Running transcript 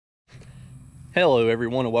Hello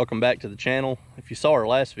everyone and welcome back to the channel. If you saw our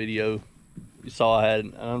last video, you saw I had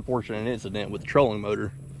an unfortunate incident with the trolling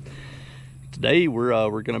motor. Today we're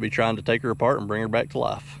going to be trying to take her apart and bring her back to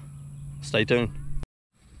life. Stay tuned.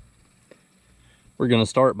 We're going to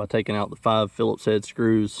start by taking out the 5 Phillips head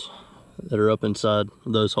screws that are up inside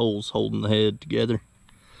those holes holding the head together,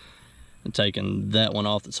 and taking that one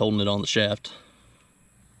off that's holding it on the shaft.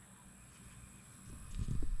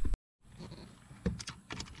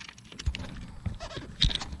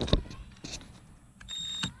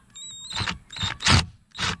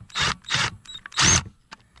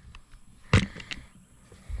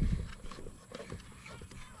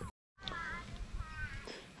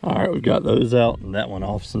 All right, we've got those out and that one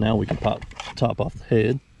off, so now we can pop the top off the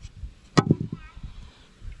head.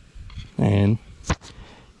 And I'm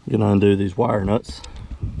gonna undo these wire nuts.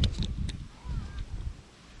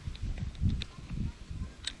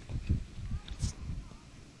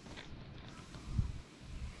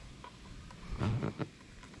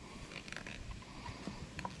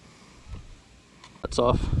 That's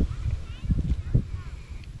off.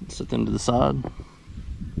 Set them to the side.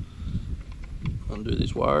 Undo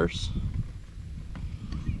these wires.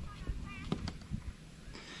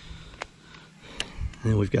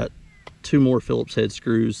 And we've got 2 more Phillips head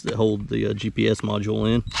screws that hold the GPS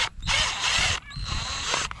module in.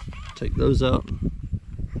 Take those out.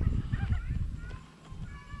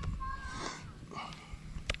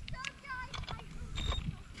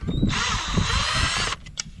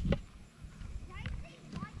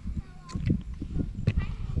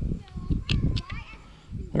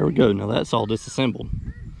 There we go. Now that's all disassembled.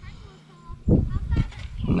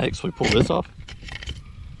 Next we pull this off.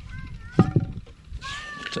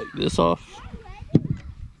 Take this off.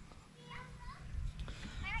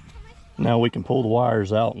 Now we can pull the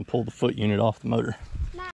wires out and pull the foot unit off the motor.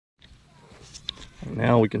 And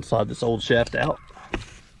now we can slide this old shaft out.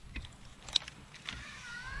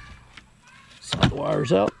 Slide the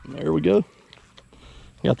wires out. There we go.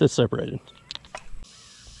 Got this separated.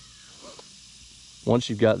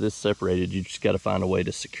 Once you've got this separated, you just got to find a way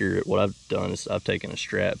to secure it. What I've done is I've taken a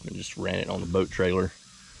strap and just ran it on the boat trailer,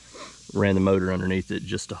 ran the motor underneath it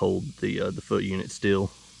just to hold the foot unit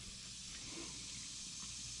still.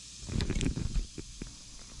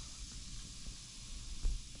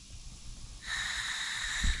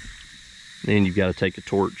 Then you've got to take a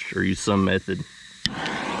torch or use some method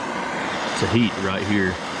to heat right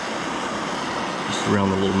here, just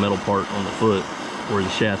around the little metal part on the foot where the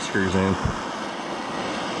shaft screws in.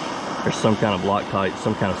 There's some kind of Loctite,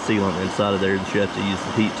 some kind of sealant inside of there that you have to use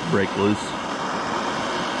the heat to break loose.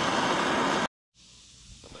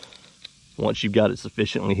 Once you've got it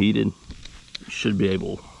sufficiently heated, you should be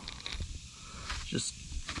able to just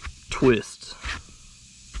twist.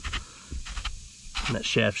 And that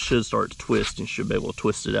shaft should start to twist, and you should be able to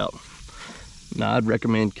twist it out. Now I'd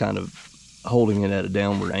recommend kind of holding it at a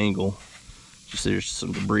downward angle. Just there's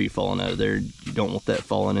some debris falling out of there. You don't want that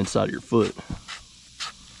falling inside of your foot.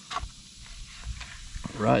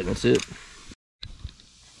 Right, that's it.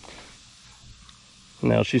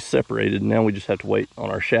 Now she's separated. Now we just have to wait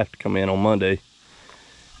on our shaft to come in on Monday,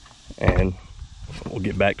 and we'll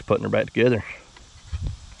get back to putting her back together.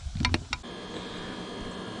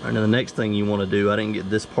 All right, now the next thing you want to do, I didn't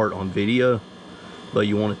get this part on video, but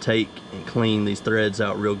you want to take and clean these threads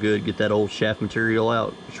out real good, get that old shaft material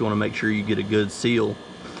out. But you want to make sure you get a good seal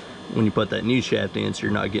when you put that new shaft in, so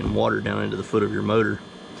you're not getting water down into the foot of your motor.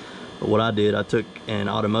 But what I did, I took an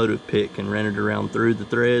automotive pick and ran it around through the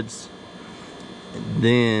threads, and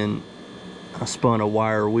then I spun a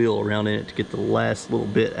wire wheel around in it to get the last little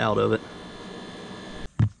bit out of it.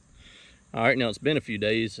 All right, now it's been a few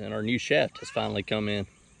days and our new shaft has finally come in.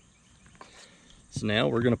 So now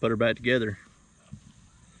we're gonna put her back together.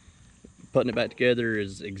 Putting it back together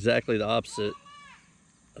is exactly the opposite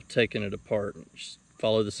of taking it apart. Just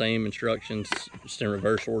follow the same instructions, just in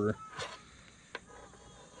reverse order.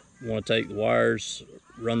 You want to take the wires,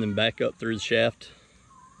 run them back up through the shaft.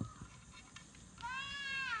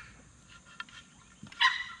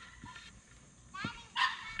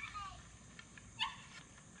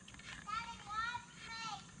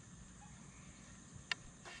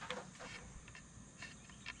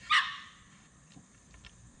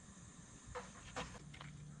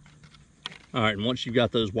 All right, and once you've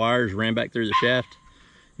got those wires ran back through the shaft,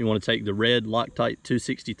 you want to take the red Loctite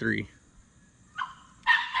 263.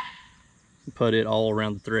 Put it all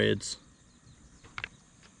around the threads.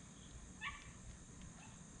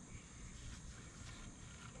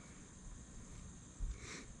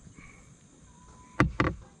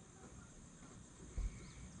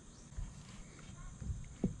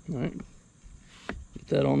 All right, get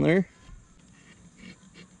that on there.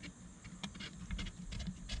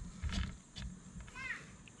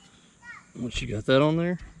 Once you got that on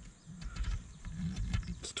there,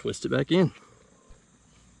 just twist it back in.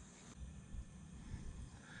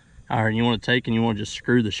 All right, you want to take and you want to just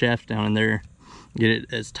screw the shaft down in there, get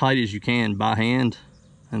it as tight as you can by hand,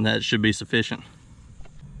 and that should be sufficient.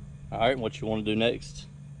 All right, what you want to do next,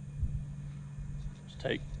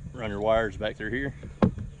 just run your wires back through here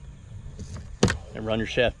and run your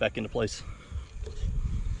shaft back into place.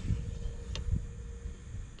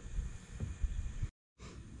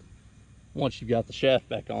 Once you've got the shaft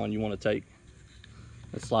back on, you want to take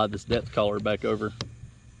and slide this depth collar back over,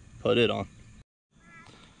 put it on.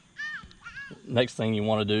 Next thing you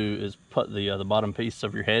want to do is put the bottom piece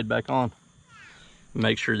of your head back on.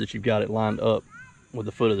 Make sure that you've got it lined up with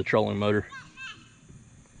the foot of the trolling motor.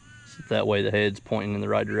 So that way the head's pointing in the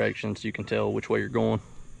right direction so you can tell which way you're going.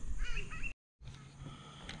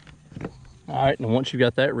 All right, and once you've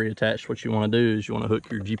got that reattached, what you want to do is you want to hook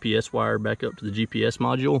your GPS wire back up to the GPS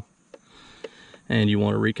module. And you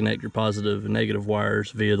want to reconnect your positive and negative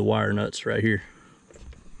wires via the wire nuts right here.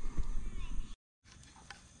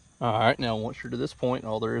 All right, now once you're to this point,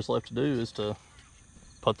 all there is left to do is to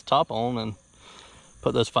put the top on and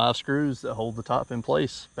put those 5 screws that hold the top in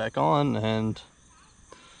place back on, and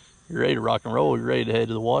you're ready to rock and roll. You're ready to head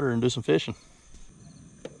to the water and do some fishing.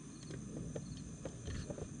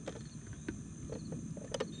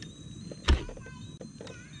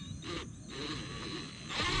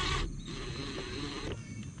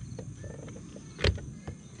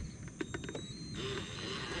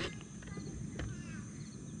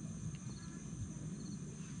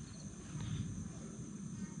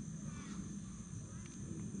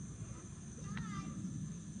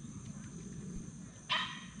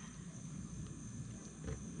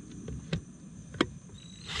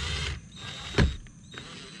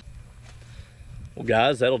 Well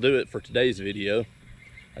guys, that'll do it for today's video.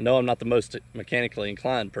 I know I'm not the most mechanically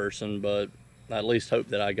inclined person, but I at least hope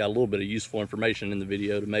that I got a little bit of useful information in the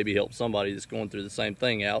video to maybe help somebody that's going through the same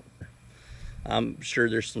thing out. I'm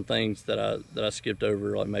sure there's some things that I skipped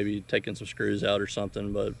over, like maybe taking some screws out or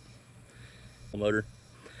something, but motor.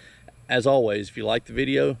 As always, if you like the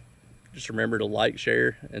video, just remember to like,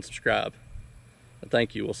 share, and subscribe. And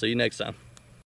thank you. We'll see you next time.